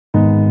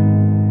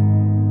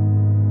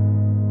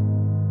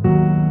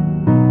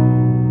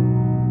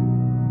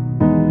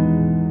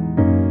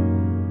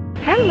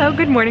Hello,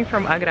 good morning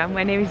from Agra.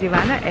 My name is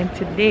Ivana and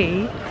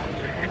today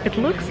it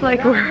looks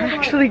like we're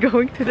actually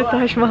going to the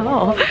Taj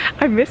Mahal.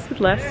 I missed it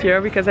last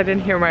year because I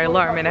didn't hear my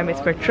alarm and I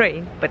missed my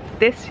train. But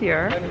this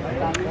year,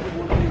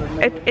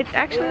 it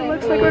actually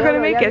looks like we're gonna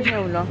make it.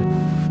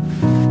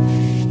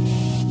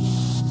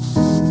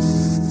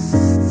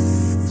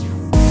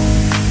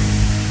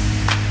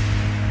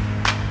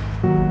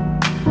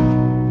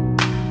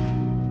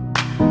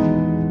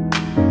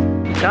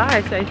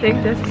 Guys, I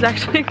think this is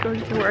actually going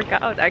to work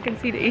out. I can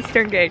see the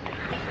Eastern Gate.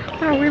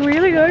 Are we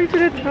really going to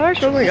the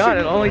Taj? Oh my god,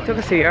 it only took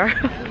us a year.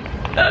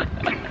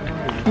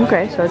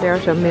 Okay, so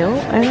there's a male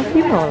and a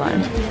female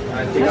line.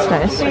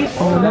 That's nice.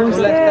 Almost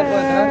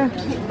there.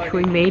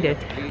 We made it.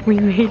 We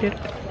made it.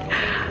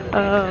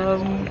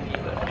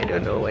 I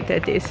don't know what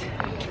that is.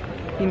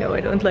 You know,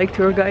 I don't like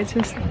tour guides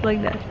and stuff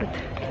like that, but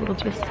we'll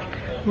just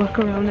walk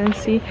around and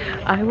see.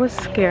 I was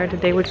scared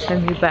that they would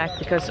send me back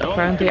because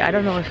apparently I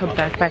don't know if a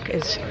backpack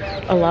is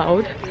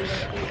allowed,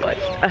 but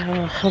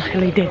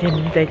luckily they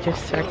didn't. They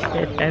just searched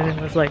it and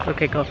it was like,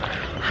 okay, go.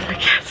 I was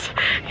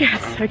like,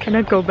 yes, I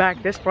cannot go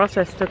back. This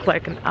process took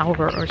like an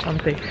hour or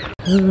something.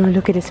 Oh,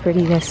 look at this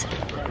prettiness.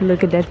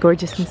 Look at that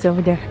gorgeousness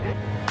over there.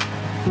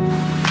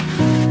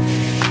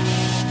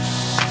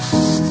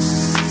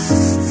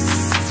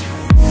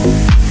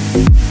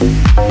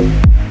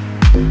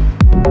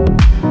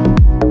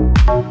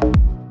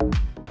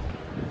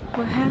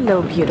 Well,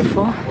 hello,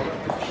 beautiful.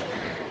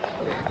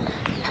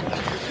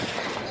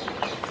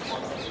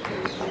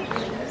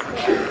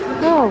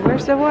 Oh,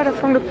 where's the water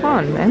from the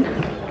pond, man?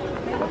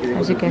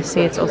 As you can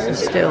see, it's also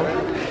still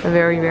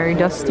very, very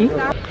dusty.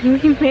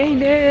 We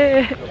made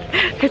it!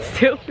 It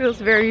still feels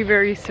very,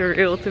 very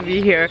surreal to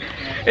be here.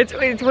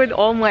 It's with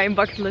all my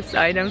bucket list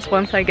items.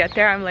 Once I get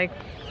there, I'm like,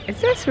 is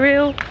this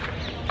real?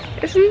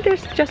 Isn't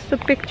this just a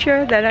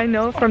picture that I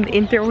know from the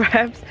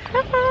interwebs?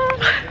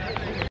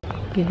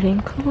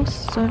 Getting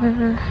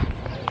closer.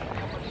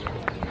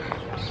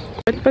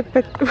 But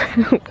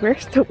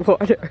where's the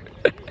water?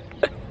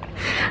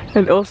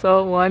 And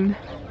also one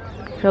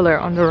pillar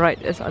on the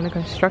right is under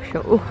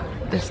construction. Oh,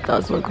 this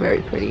does look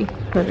very pretty.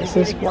 So this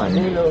is one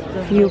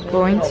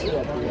viewpoint.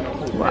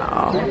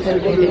 Wow, it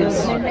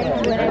is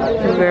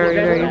very,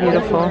 very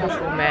beautiful.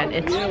 Oh man,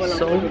 it's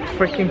so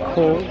freaking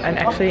cold. And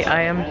actually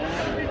I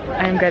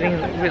am getting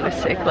really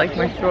sick. Like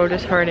my throat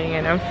is hurting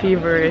and I'm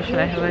feverish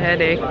and I have a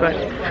headache, but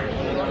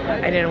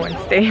I didn't want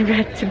to stay in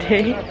bed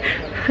today.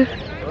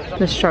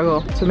 The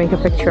struggle to make a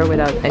picture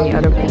without any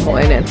other people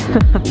in it.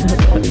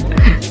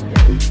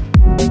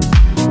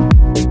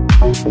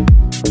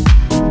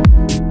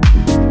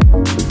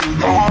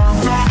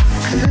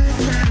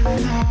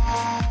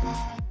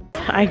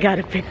 I got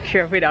a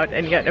picture without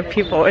any other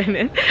people in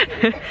it.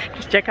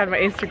 Just check out my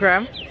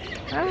Instagram.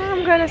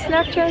 I'm gonna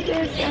Snapchat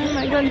this. Am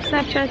I gonna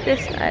Snapchat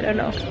this? I don't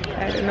know.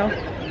 I don't know.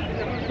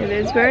 It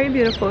is very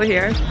beautiful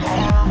here.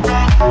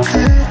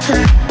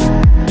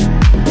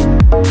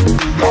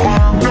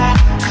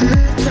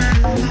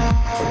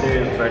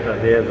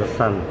 There's the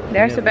sun.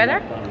 There's the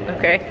better?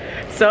 Okay,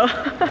 so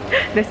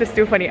this is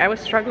too funny. I was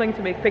struggling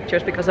to make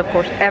pictures because of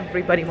course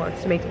everybody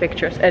wants to make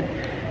pictures and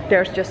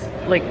there's just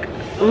like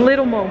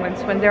little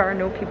moments when there are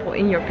no people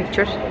in your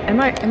pictures. Am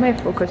I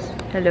focused?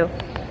 Hello.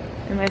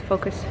 Am I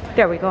focused?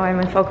 There we go, I'm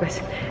in focus.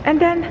 And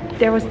then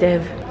there was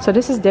Dev. So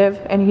this is Dev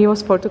and he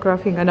was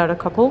photographing another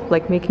couple,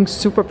 like making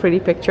super pretty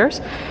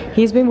pictures.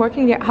 He's been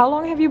working here. How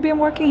long have you been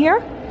working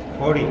here?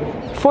 40.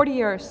 40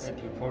 years.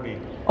 40.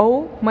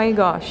 Oh my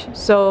gosh.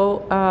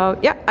 So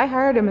yeah, I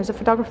hired him as a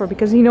photographer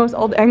because he knows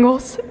all the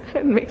angles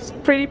and makes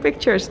pretty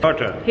pictures.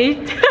 Daughter.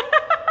 He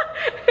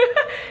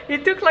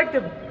took like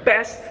the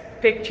best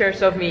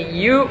pictures of me.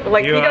 He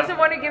doesn't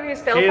want to give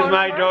his telephone number.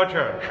 She's my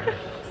daughter.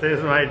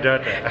 She's my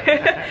daughter.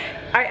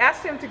 I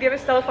asked him to give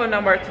his telephone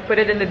number to put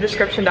it in the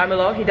description down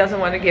below. He doesn't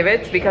want to give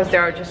it because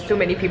there are just too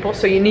many people,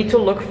 so you need to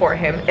look for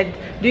him. And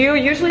do you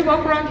usually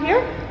walk around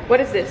here? What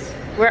is this?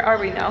 Where are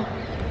we now?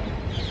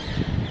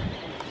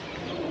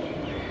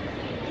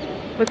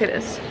 Look at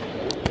this.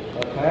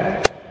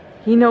 Okay.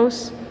 He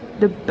knows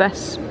the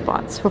best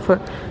spots for food.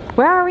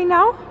 Where are we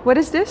now? What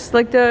is this?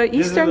 Like the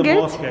Eastern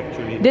Gate? This is the mosque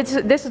actually.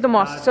 This is the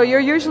mosque. So you're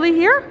usually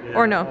here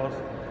or no?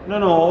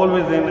 No,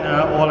 always in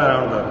all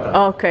around that.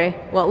 Okay,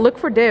 well look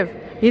for Dev.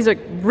 He's a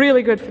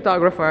really good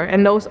photographer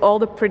and knows all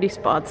the pretty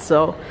spots,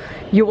 so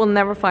you will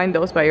never find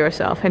those by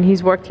yourself. And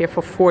he's worked here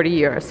for 40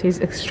 years. He's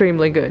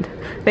extremely good.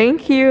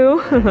 Thank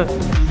you.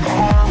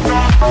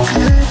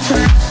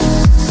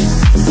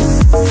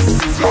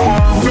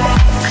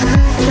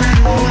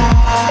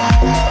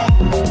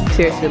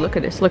 Seriously, look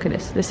at this, look at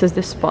this. This is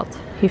the spot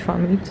he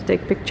found me to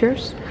take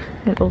pictures.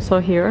 And also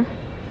here,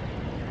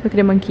 look at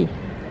the monkey.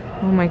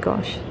 Oh my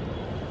gosh.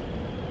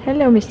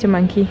 Hello, Mr.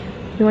 Monkey.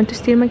 You want to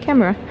steal my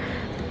camera?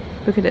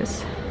 Look at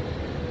this.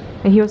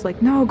 And he was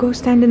like, no, go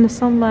stand in the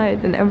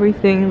sunlight and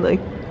everything. Like,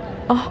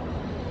 oh,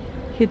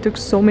 he took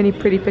so many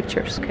pretty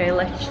pictures. Okay,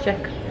 let's check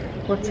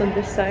what's on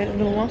this side of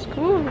the mosque.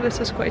 Oh, this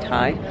is quite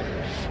high.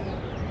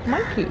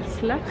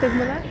 Monkeys, lots of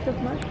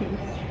monkeys.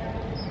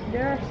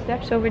 There are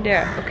steps over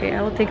there. Okay,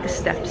 I will take the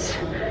steps.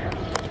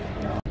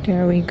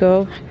 There we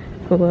go.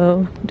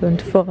 Whoa,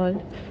 don't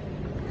fall.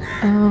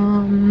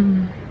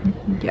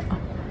 Yeah.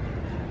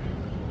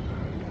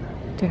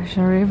 There's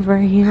a river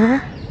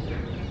here.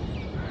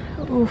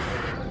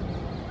 Oof.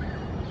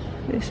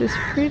 This is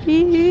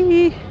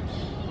pretty.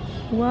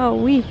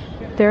 Wowee.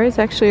 There is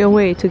actually a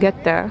way to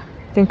get there.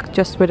 I think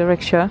just with a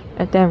rickshaw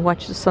and then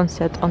watch the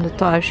sunset on the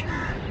Taj.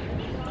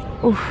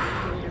 Oof.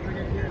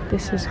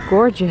 This is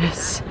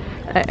gorgeous.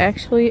 I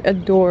actually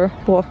adore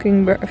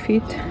walking bare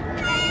feet.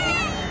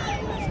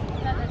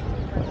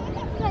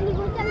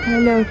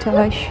 Hello,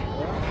 Taj.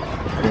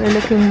 You're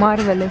looking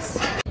marvelous.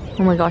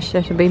 Oh my gosh,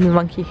 there's a baby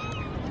monkey.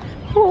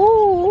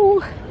 Oh,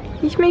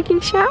 he's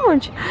making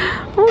sounds.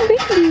 Oh,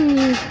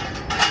 baby.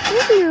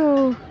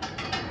 Hello.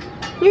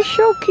 You're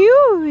so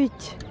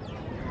cute.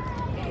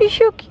 You're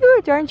so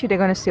cute, aren't you? They're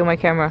gonna steal my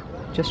camera.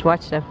 Just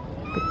watch them.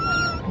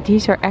 But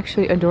these are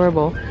actually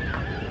adorable.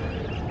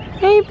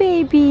 Hey,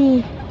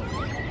 baby.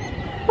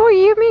 Oh,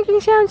 you're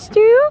making sounds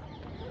too?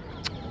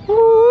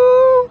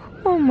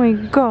 Oh my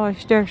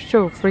gosh, they're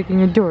so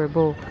freaking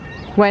adorable.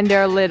 When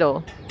they're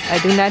little. I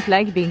do not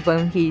like big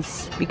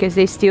monkeys because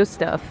they steal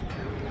stuff.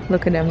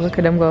 Look at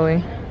them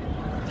going.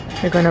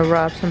 They're gonna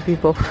rob some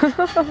people.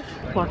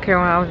 Walking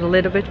around a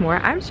little bit more.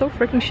 I'm so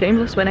freaking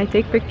shameless when I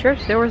take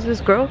pictures. There was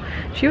this girl,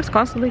 she was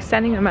constantly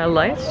standing in my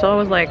light, so I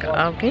was like,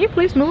 can you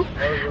please move?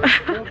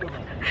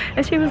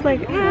 And she was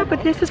like, yeah,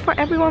 but this is for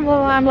everyone, blah,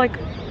 blah. I'm like,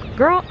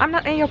 girl, I'm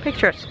not in your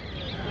pictures.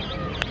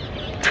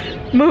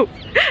 Move.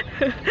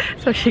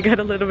 So she got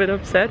a little bit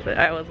upset, but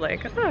I was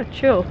like, oh,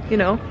 chill, you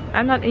know,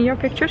 I'm not in your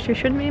pictures, you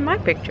shouldn't be in my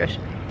pictures.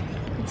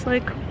 It's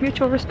like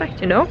mutual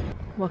respect, you know?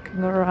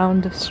 Walking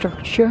around the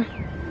structure.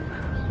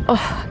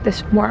 Oh,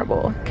 this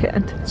marble, I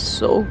can't, it's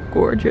so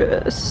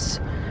gorgeous.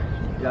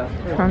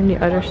 From the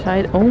other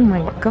side, oh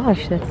my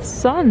gosh, that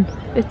sun,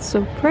 it's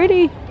so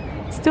pretty.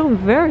 It's still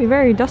very,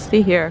 very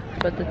dusty here,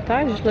 but the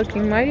Taj is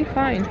looking mighty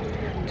fine.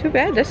 Too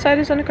bad this side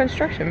is under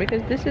construction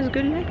because this is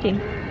good lighting.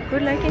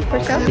 Good lighting for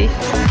selfies.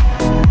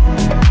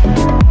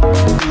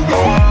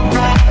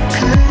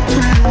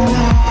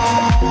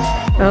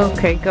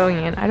 Okay, going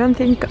in. I don't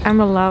think I'm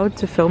allowed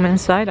to film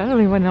inside. I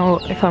don't even know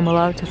if I'm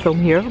allowed to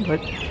film here, but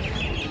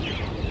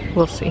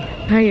we'll see.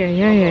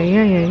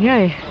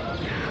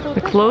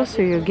 The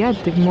closer you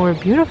get, the more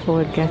beautiful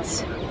it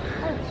gets.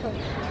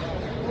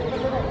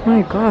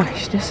 My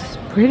gosh, this is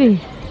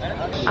pretty.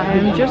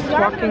 I'm just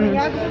walking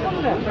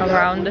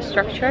around the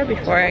structure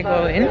before I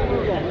go in,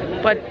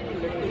 but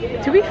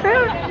to be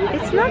fair,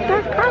 it's not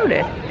that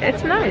crowded.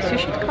 It's nice. You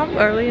should come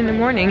early in the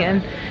morning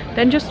and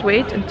then just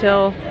wait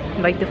until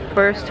like the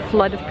first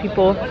flood of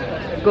people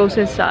goes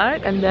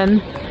inside, and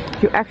then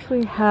you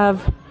actually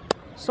have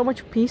so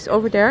much peace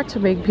over there to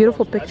make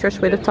beautiful pictures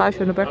with the Taj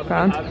in the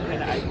background.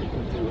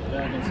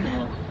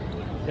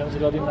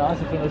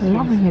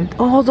 Loving it.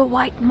 Oh, the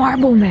white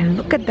marble, man.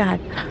 Look at that.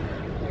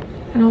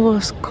 And all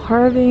those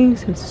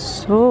carvings. It's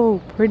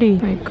so pretty.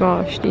 My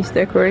gosh, these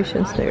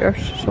decorations, they are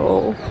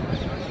so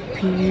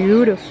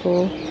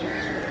beautiful.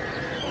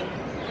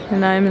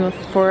 And I'm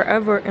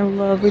forever in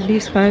love with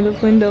these kind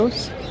of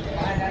windows.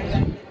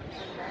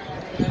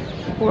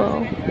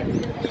 Wow.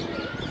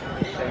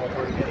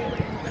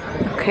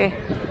 Okay,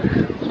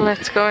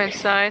 let's go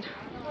inside.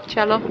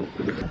 Cello.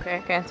 Okay,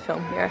 I can't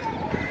film here.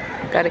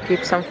 Gotta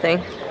keep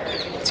something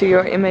to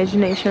your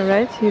imagination,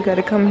 right? You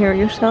gotta come here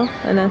yourself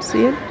and then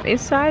see it.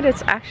 Inside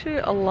it's actually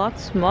a lot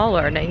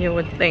smaller than you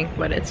would think,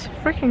 but it's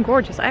freaking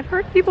gorgeous. I've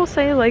heard people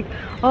say like,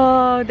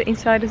 oh, the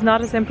inside is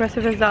not as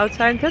impressive as the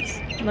outside. That's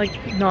like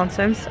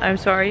nonsense, I'm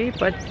sorry,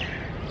 but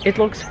it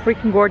looks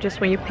freaking gorgeous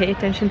when you pay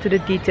attention to the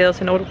details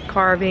and all the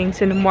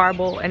carvings and the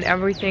marble and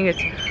everything.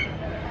 It's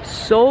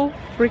so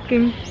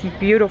freaking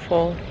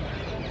beautiful.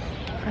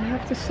 I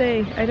have to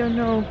say, I don't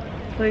know,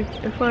 like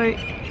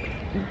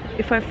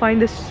if I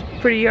find this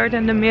prettier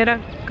than the Mera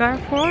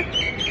Garfor.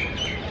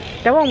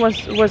 That one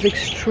was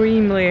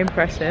extremely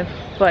impressive,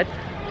 but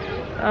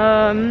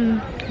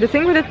the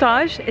thing with the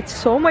Taj, it's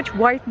so much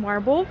white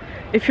marble.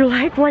 If you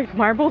like white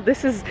marble,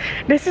 this is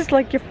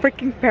like your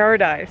freaking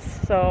paradise.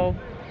 So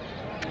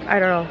I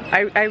don't know,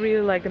 I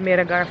really like the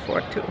Mera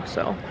Garfor too.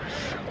 So,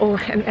 oh,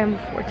 and Amber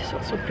Fort is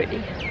also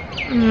pretty.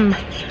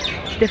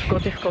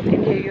 Difficult.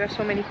 India, you have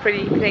so many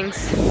pretty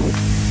things.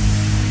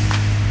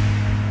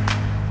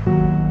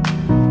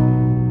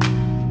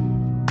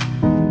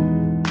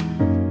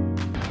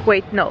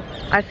 Wait, no,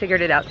 I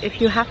figured it out. If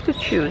you have to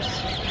choose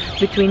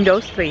between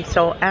those three,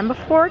 so Amber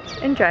Fort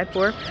in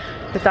Jaipur,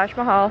 the Taj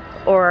Mahal,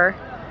 or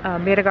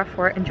Mera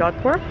Garfor in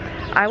Jodhpur,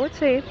 I would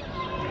say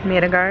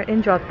Mera Gar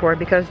in Jodhpur,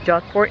 because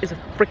Jodhpur is a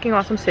freaking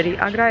awesome city.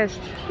 Agra is,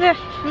 yeah.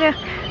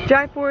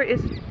 Jaipur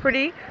is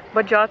pretty,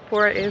 but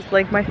Jodhpur is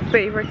like my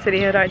favorite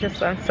city in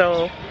Rajasthan.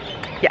 So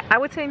yeah, I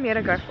would say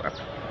Mera Garfor.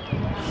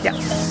 Yeah.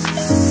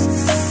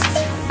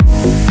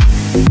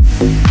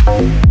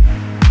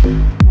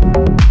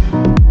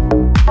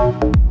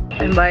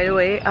 And by the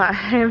way, I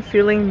am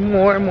feeling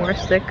more and more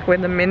sick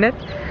with the minute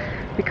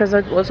because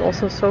it was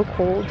also so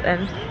cold,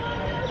 and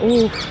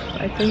Oof,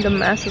 I think the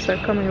masses are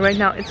coming right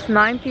now. It's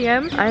 9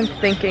 p.m. I'm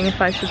thinking if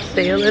I should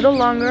stay a little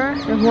longer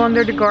and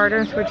wander the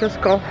gardens or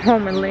just go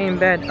home and lay in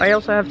bed. I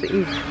also have to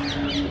eat.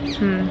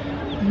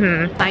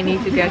 I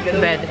need to get to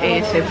bed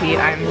ASAP.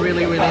 I'm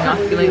really not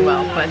feeling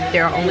well, but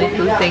there are only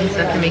two things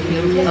that can make me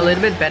a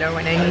little bit better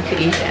when I need to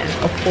eat, and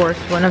of course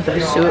one of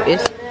those two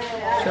is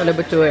chole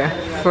bhature,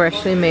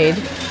 freshly made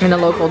in a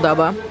local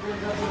dhaba.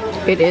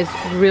 It is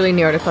really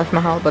near the Taj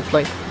Mahal, but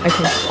like I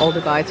think all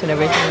the guides and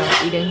everything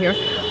are eating here.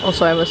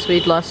 Also I have a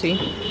sweet lassi.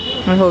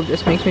 I hope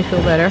this makes me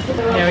feel better.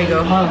 There we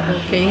go.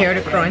 Can you hear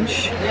the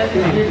crunch?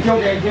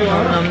 Nom.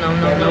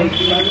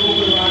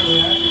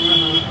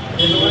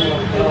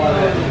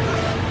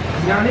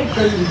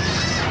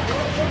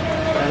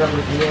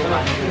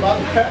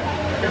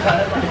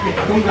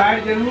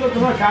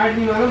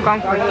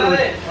 Comfort food.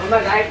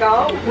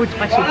 Food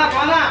spicy.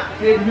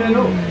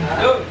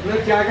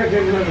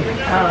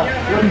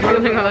 I'm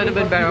feeling a little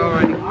bit better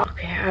already.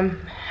 Okay, I'm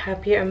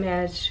happy I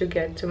managed to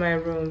get to my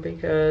room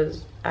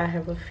because I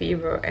have a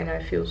fever and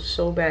I feel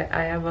so bad.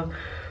 I have a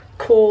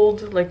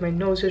cold, like my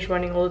nose is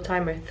running all the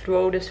time, my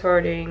throat is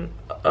hurting.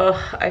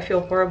 Ugh, I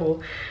feel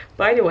horrible.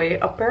 By the way,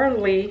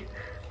 apparently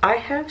I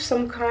have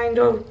some kind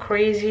of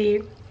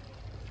crazy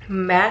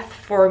math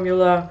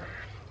formula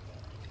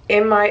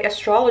in my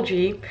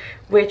astrology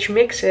which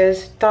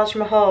mixes Taj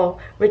Mahal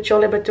with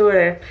chole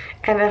bhature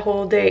and a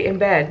whole day in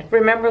bed.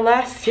 Remember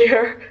last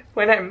year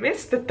when I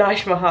missed the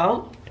Taj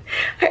Mahal?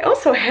 I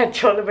also had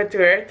chole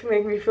bhature to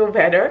make me feel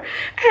better,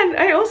 and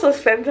I also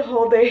spent the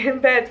whole day in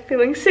bed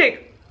feeling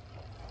sick.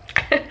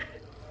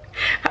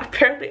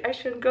 Apparently I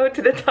shouldn't go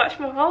to the Taj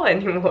Mahal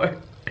anymore.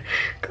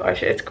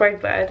 Gosh, it's quite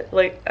bad.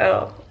 Like,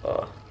 oh,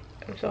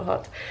 I'm so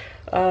hot.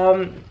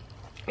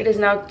 It is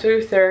now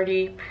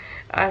 2:30.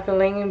 I've been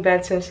laying in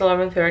bed since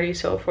 11:30,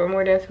 so for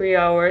more than 3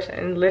 hours,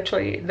 and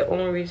literally the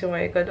only reason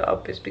why I got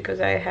up is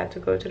because I had to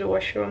go to the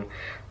washroom.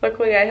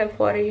 Luckily I have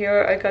water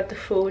here, I got the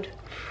food.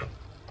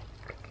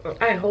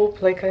 I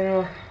hope like in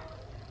a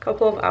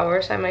couple of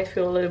hours I might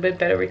feel a little bit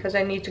better because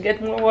I need to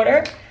get more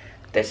water.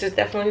 This is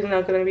definitely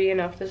not going to be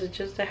enough. This is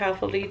just a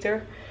half a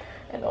liter.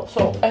 And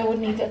also I would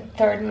need a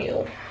third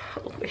meal.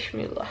 Wish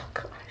me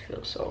luck. I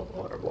feel so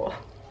horrible.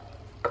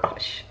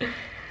 Gosh.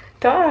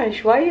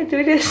 Taj, why you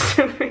do this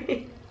to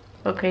me?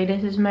 Okay,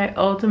 this is my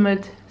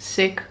ultimate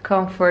sick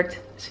comfort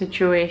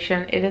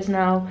situation. It is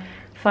now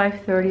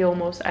 5:30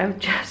 almost. I've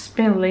just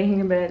been laying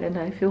in bed and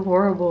I feel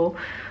horrible.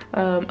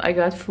 I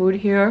got food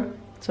here,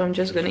 so I'm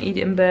just gonna eat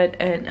in bed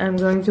and I'm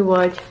going to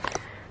watch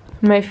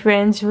my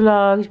friends'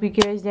 vlogs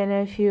because then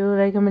I feel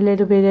like I'm a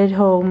little bit at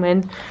home.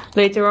 And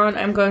later on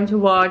I'm going to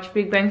watch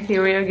Big Bang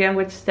Theory again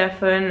with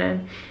Stefan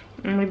and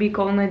maybe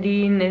call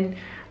Nadine, and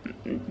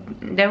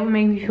that will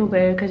make me feel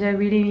better because I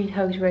really need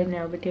hugs right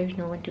now, but there's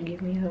no one to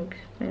give me hugs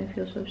and I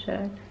feel so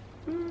sad.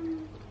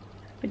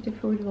 But the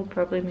food will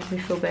probably make me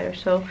feel better.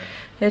 So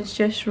it's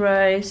just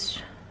rice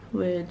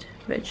with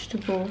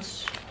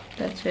vegetables.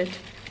 That's it.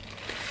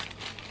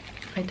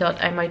 I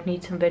thought I might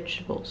need some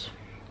vegetables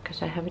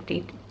because I haven't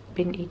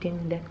been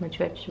eating that much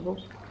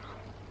vegetables.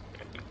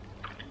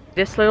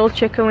 This little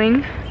chicken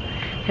wing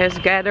has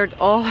gathered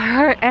all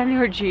her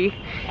energy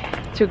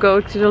to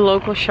go to the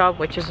local shop,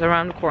 which is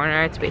around the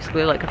corner. It's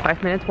basically like a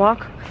 5-minute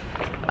walk.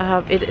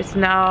 It is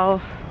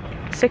now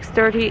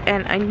 6:30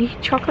 and I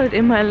need chocolate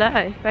in my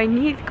life. I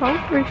need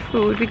comfort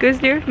food because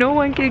there's no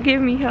one can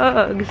give me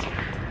hugs.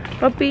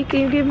 Puppy,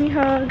 can you give me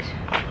hugs?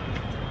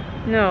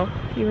 No,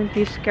 even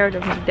he's scared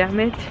of me. Damn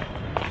it.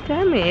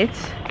 Damn it.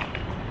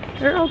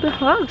 Where are all the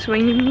hugs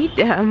when you need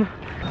them?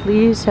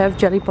 Please have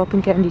jelly pop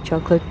and candy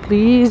chocolate.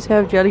 Please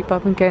have jelly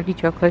pop and candy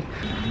chocolate.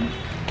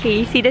 Can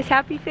you see this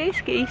happy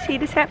face? Can you see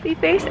this happy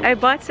face? I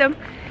bought some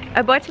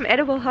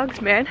edible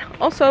hugs, man.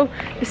 Also,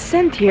 the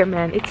scent here,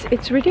 man,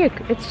 it's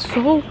ridiculous. It's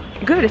so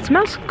good. It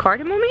smells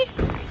cardamom-y.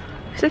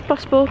 Is it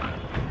possible?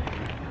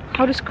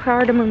 How does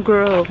cardamom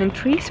grow? In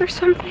trees or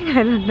something?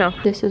 I don't know.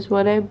 This is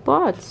what I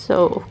bought.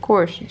 So, of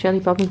course, jelly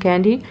pop and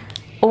candy.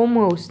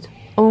 Almost,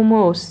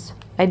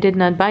 I did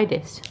not buy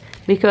this.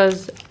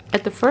 Because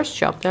at the first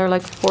shop, there are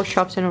like 4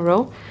 shops in a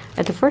row.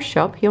 At the first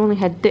shop, he only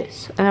had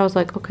this. And I was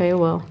like, okay,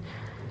 well,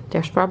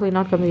 there's probably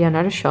not going to be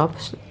another shop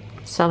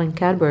selling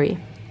Cadbury.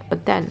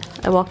 But then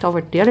I walked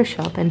over to the other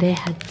shop and they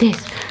had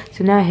this.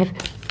 So now I have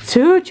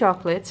 2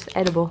 chocolates,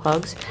 edible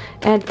hugs,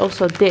 and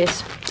also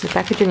this. The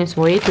packaging is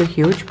way too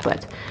huge,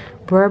 but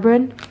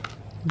bourbon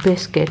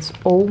biscuits.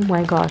 Oh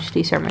my gosh,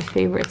 these are my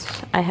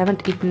favorites. I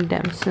haven't eaten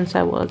them since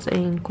I was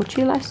in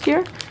Kochi last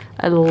year.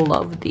 I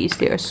love these,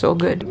 they are so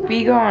good.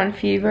 Be Gone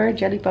Fever,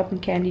 jelly pop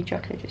and candy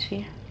chocolate is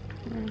here.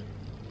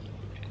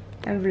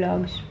 And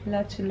vlogs,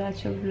 lots and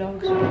lots of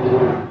vlogs.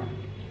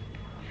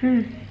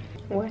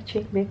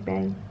 Watching Big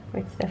Bang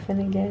with Stefan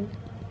again.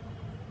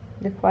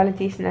 The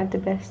quality is not the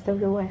best of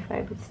the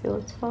Wi-Fi, but still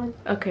it's fun.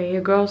 Okay,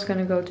 your girl's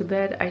gonna go to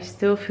bed. I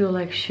still feel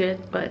like shit,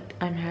 but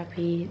I'm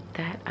happy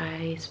that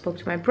I spoke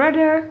to my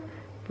brother,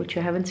 which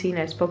you haven't seen.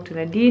 I spoke to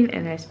Nadine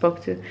and I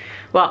spoke to,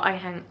 well, I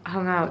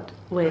hung out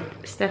with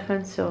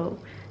Stefan, so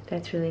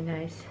that's really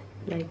nice.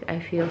 Like I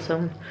feel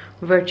some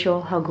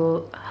virtual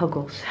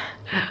huggles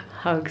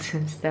hugs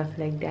and stuff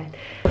like that.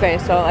 Okay,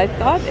 so I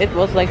thought it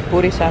was like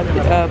puri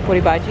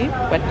bhaji,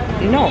 but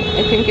no,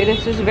 I think it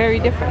is just very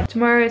different.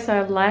 Tomorrow is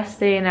our last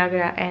day in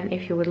Agra, and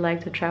if you would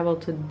like to travel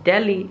to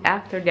Delhi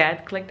after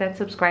that, click that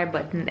subscribe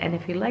button. And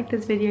if you like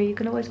this video, you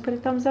can always put a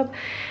thumbs up,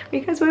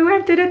 because we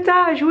went to the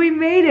Taj. We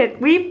made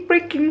it. We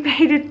freaking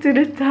made it to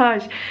the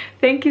Taj.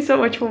 Thank you so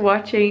much for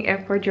watching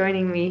and for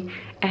joining me,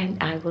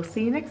 and I will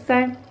see you next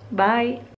time. Bye.